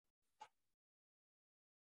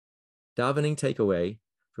Davening takeaway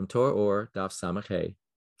from Torah or Daf Samach Hey.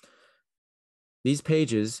 These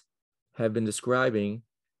pages have been describing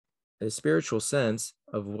a spiritual sense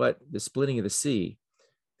of what the splitting of the sea,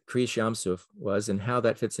 Kriyash Yamsuf, was and how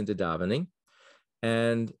that fits into davening,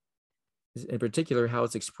 and in particular how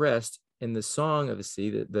it's expressed in the song of the sea,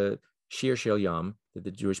 the Shir Shel Yam that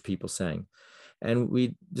the Jewish people sang. And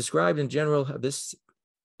we described in general how this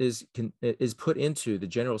is put into the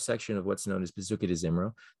general section of what's known as Bezukah de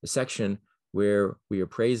Zimra, the section where we are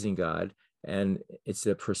praising God, and it's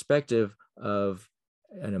a perspective of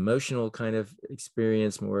an emotional kind of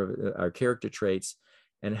experience, more of our character traits,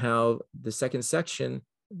 and how the second section,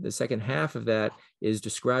 the second half of that, is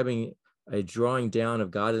describing a drawing down of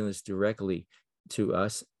godliness directly to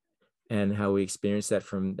us, and how we experience that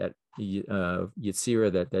from that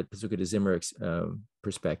Yetzirah, that Bezukah de Zimra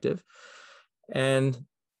perspective. And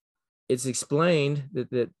it's explained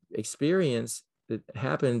that experience that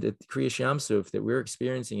happened at Kriyash Yamsuf that we're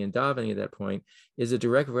experiencing in davening at that point is a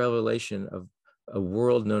direct revelation of a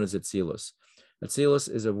world known as Atzilus. Atzilus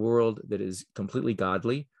is a world that is completely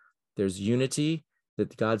godly. There's unity,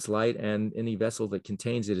 that God's light and any vessel that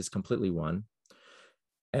contains it is completely one.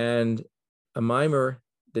 And a mimer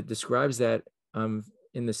that describes that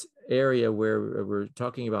in this area where we're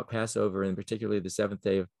talking about Passover, and particularly the seventh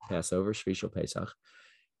day of Passover, Shvi Shel Pesach,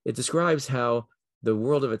 it describes how the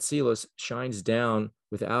world of Atzilus shines down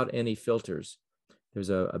without any filters. There's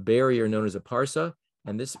a barrier known as a parsa,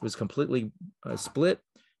 and this was completely split,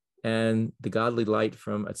 and the godly light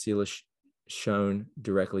from Atzilus shone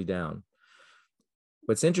directly down.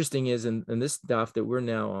 What's interesting is in this daf that we're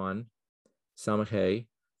now on, Samach Hey,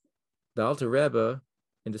 the Alter Rebbe,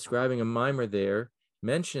 in describing a mimer there,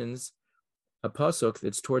 mentions a pasuk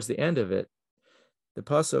that's towards the end of it. The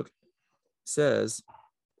pasuk says,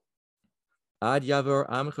 Ad Yavar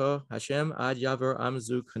Amcha Hashem, Ad Yavar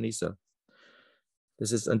Amzu Kanisa.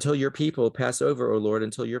 This is until your people pass over, O Lord,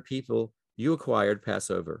 until your people you acquired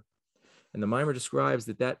pass over. And the mimer describes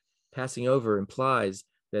that passing over implies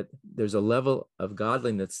that there's a level of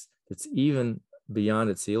godliness that's even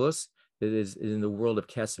beyond Atzilus, that is in the world of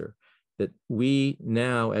Keser. That we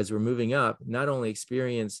now, as we're moving up, not only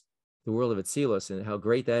experience the world of Atzilus and how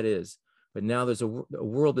great that is, but now there's a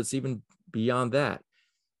world that's even beyond that.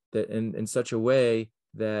 That in such a way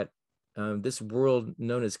that this world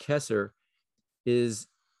known as Keser is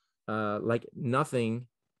like nothing,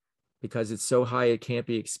 because it's so high it can't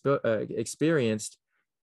be experienced,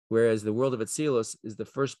 whereas the world of Atzilus is the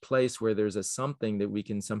first place where there's a something that we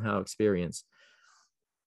can somehow experience,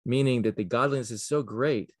 meaning that the godliness is so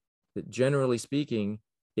great that generally speaking,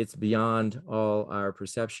 it's beyond all our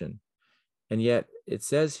perception. And yet it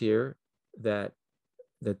says here that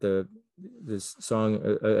this song,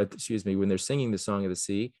 when they're singing the Song of the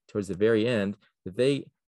Sea towards the very end, that they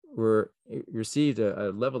received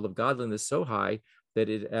a level of godliness so high that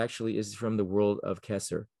it actually is from the world of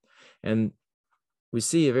Keser. And we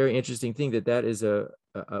see a very interesting thing that is a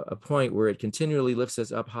point where it continually lifts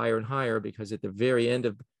us up higher and higher, because at the very end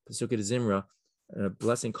of Pesukei de Zimra, a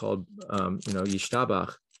blessing called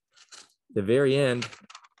Yishtabach, the very end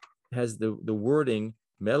has the wording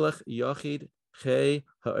Melech Yochid Chei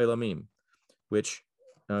Ha'olamim, which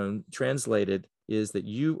translated is that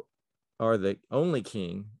you are the only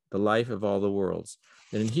king, the life of all the worlds.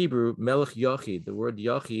 And in Hebrew, Melech Yochid, the word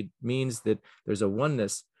Yochid means that there's a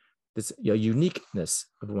oneness, that's a uniqueness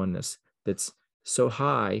of oneness that's so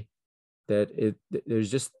high that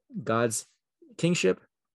there's just God's kingship,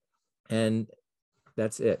 and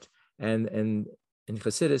that's it. And in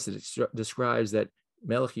Chassidus, it describes that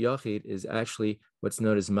Melech Yochid is actually what's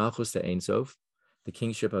known as Malchus de Ein Sof, the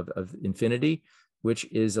kingship of infinity, which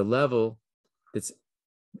is a level that's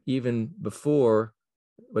even before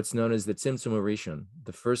what's known as the Tzimtzum Rishon,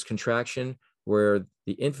 the first contraction, where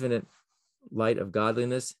the infinite light of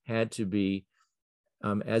godliness had to be,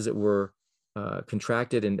 as it were,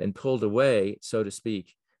 contracted and pulled away, so to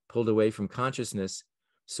speak, pulled away from consciousness,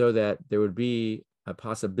 so that there would be a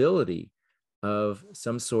possibility of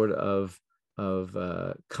some sort of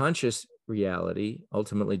conscious reality,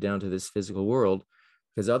 ultimately down to this physical world,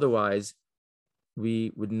 because otherwise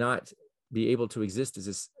we would not be able to exist as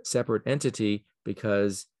a separate entity,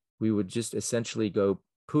 because we would just essentially go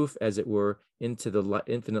poof, as it were, into the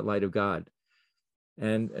infinite light of God.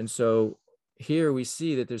 And so here we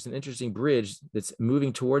see that there's an interesting bridge that's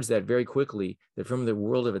moving towards that very quickly, that from the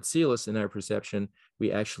world of Atzilus in our perception,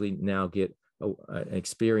 we actually now get an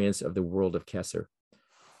experience of the world of Keser.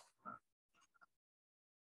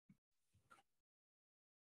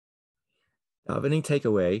 Davening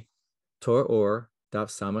takeaway, Torah or Daf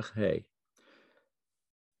Samach Hey.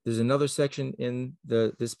 There's another section in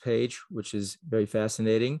this page, which is very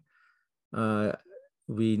fascinating.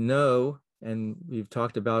 We know, and we've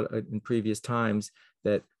talked about in previous times,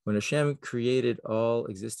 that when Hashem created all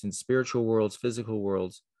existent spiritual worlds, physical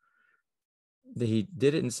worlds, that he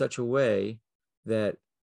did it in such a way that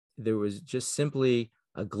there was just simply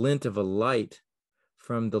a glint of a light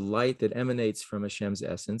from the light that emanates from Hashem's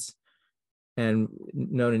essence, and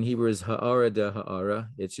known in Hebrew as ha'ara de ha'ara.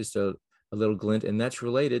 It's just a little glint, and that's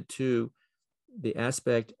related to the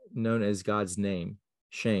aspect known as God's name,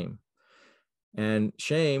 Shem. And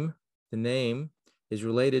Shem, the name, is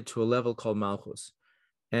related to a level called Malchus.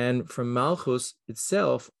 And from Malchus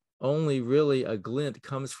itself, only really a glint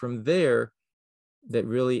comes from there that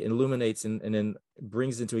really illuminates and then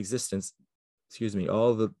brings into existence,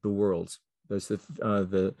 all the worlds. There's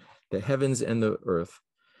the heavens and the earth.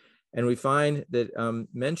 And we find that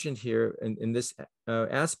mentioned here in this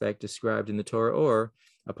aspect described in the Torah, or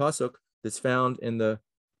a pasuk that's found in the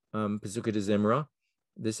Pesukei de Zimra.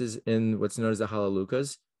 This is in what's known as the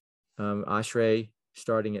Halalukas. Ashrei,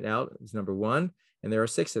 starting it out, is number 1, and there are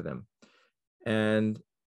 6 of them. And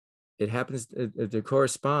it happens to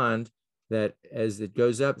correspond that as it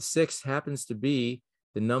goes up, 6 happens to be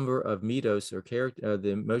the number of midos, or character, the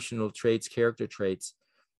emotional traits, character traits,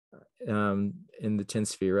 in the 10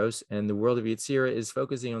 spheros, and the world of Yetzirah is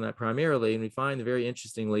focusing on that primarily. And we find very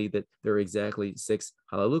interestingly that there are exactly 6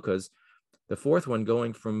 halalukas. The 4th one,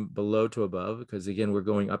 going from below to above, because again we're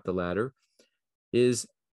going up the ladder, is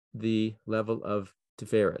the level of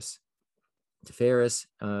Tiferes. Tiferes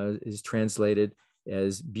is translated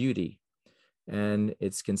as beauty, and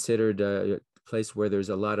it's considered a place where there's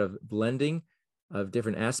a lot of blending of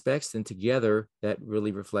different aspects, and together that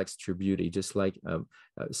really reflects true beauty. Just like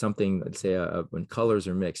something, let's say when colors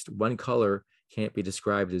are mixed, one color can't be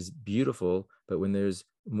described as beautiful, but when there's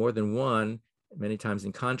more than one, many times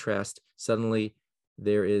in contrast, suddenly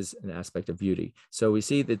there is an aspect of beauty. So we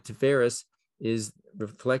see that Tiferes is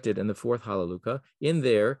reflected in the 4th Halaluka. In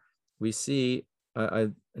there, we see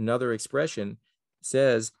another expression,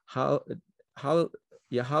 says,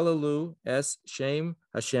 Yahalalu es Shem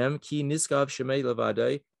Hashem ki niskav shemei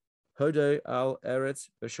levadei hodei al eretz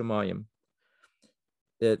v'shamayim.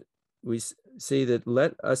 That we see that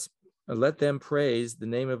let them praise the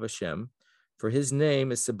name of Hashem, for his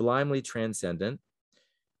name is sublimely transcendent.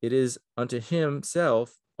 It is unto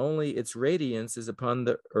himself only its radiance is upon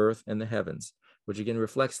the earth and the heavens, which again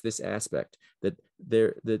reflects this aspect that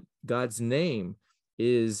God's name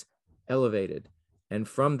is elevated, and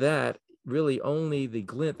from that, really only the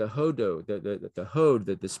glint, the hodo, the hod,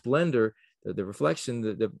 the splendor, the reflection,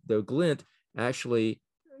 the glint actually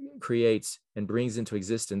creates and brings into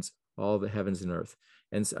existence all the heavens and earth.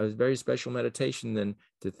 And so a very special meditation then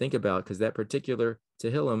to think about, because that particular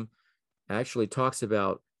Tehillim actually talks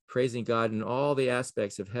about praising God in all the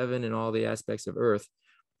aspects of heaven and all the aspects of earth,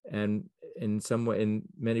 and in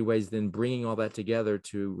many ways then bringing all that together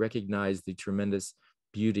to recognize the tremendous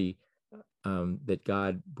beauty that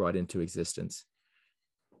God brought into existence.